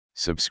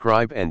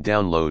Subscribe and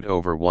download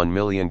over 1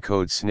 million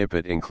code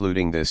snippet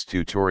including this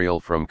tutorial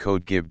from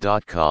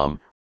codegive.com,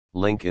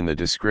 link in the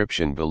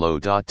description below.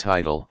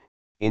 Title,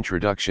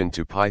 Introduction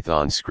to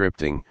Python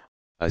Scripting,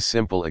 a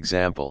simple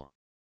example.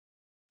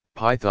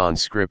 Python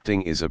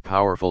scripting is a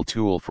powerful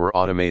tool for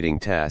automating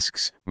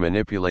tasks,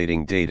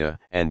 manipulating data,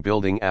 and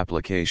building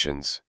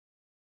applications.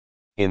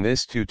 In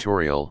this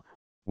tutorial,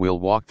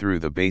 we'll walk through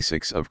the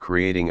basics of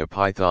creating a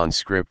Python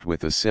script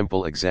with a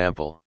simple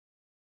example.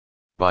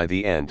 By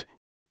the end,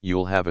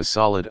 you'll have a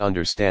solid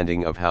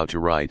understanding of how to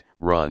write,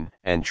 run,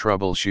 and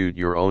troubleshoot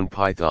your own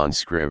Python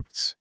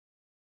scripts.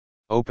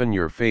 Open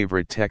your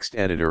favorite text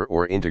editor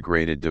or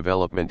integrated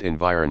development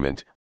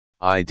environment,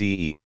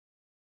 IDE.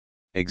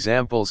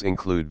 Examples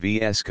include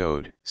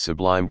vscode,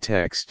 Sublime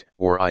Text,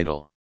 or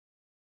idle.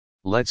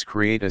 Let's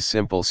create a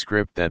simple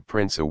script that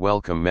prints a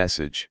welcome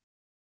message.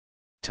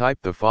 Type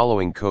the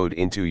following code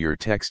into your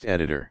text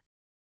editor.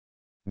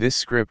 This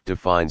script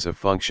defines a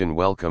function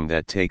welcome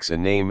that takes a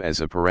name as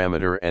a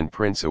parameter and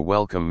prints a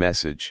welcome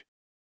message.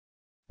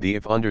 The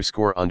if __name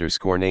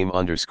 __main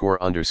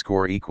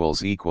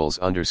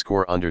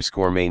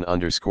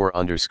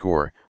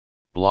 __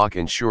 block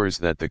ensures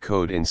that the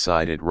code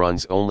inside it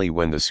runs only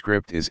when the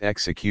script is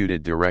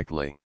executed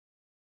directly.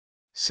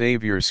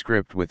 Save your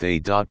script with a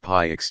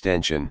 .py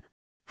extension,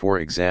 for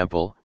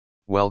example,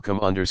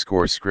 welcome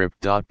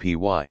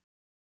 _script.py.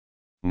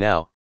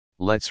 Now,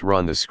 let's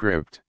run the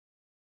script.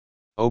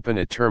 Open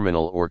a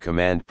terminal or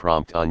command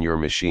prompt on your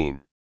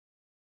machine.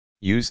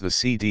 Use the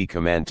cd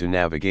command to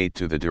navigate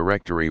to the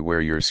directory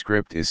where your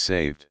script is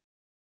saved.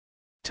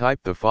 Type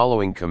the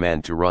following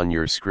command to run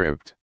your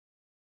script.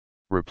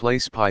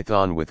 Replace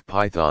Python with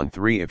Python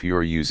 3 if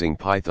you're using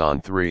Python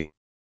 3.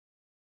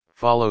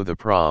 Follow the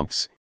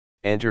prompts,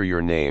 enter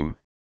your name,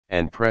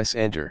 and press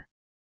enter.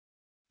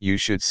 You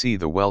should see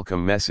the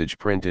welcome message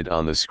printed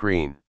on the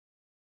screen.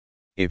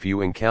 If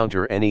you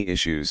encounter any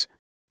issues,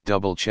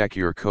 double-check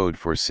your code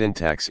for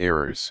syntax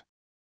errors.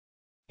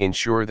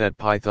 Ensure that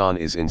Python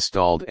is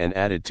installed and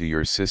added to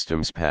your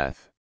system's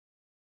path.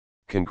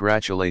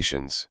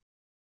 Congratulations!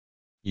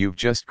 You've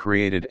just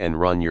created and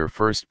run your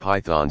first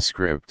Python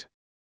script.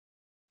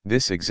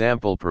 This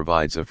example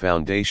provides a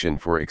foundation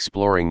for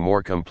exploring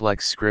more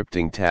complex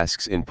scripting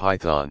tasks in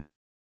Python.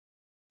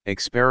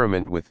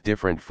 Experiment with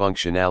different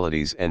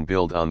functionalities and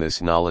build on this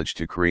knowledge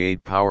to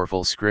create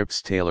powerful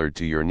scripts tailored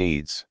to your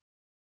needs.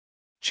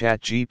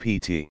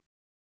 ChatGPT.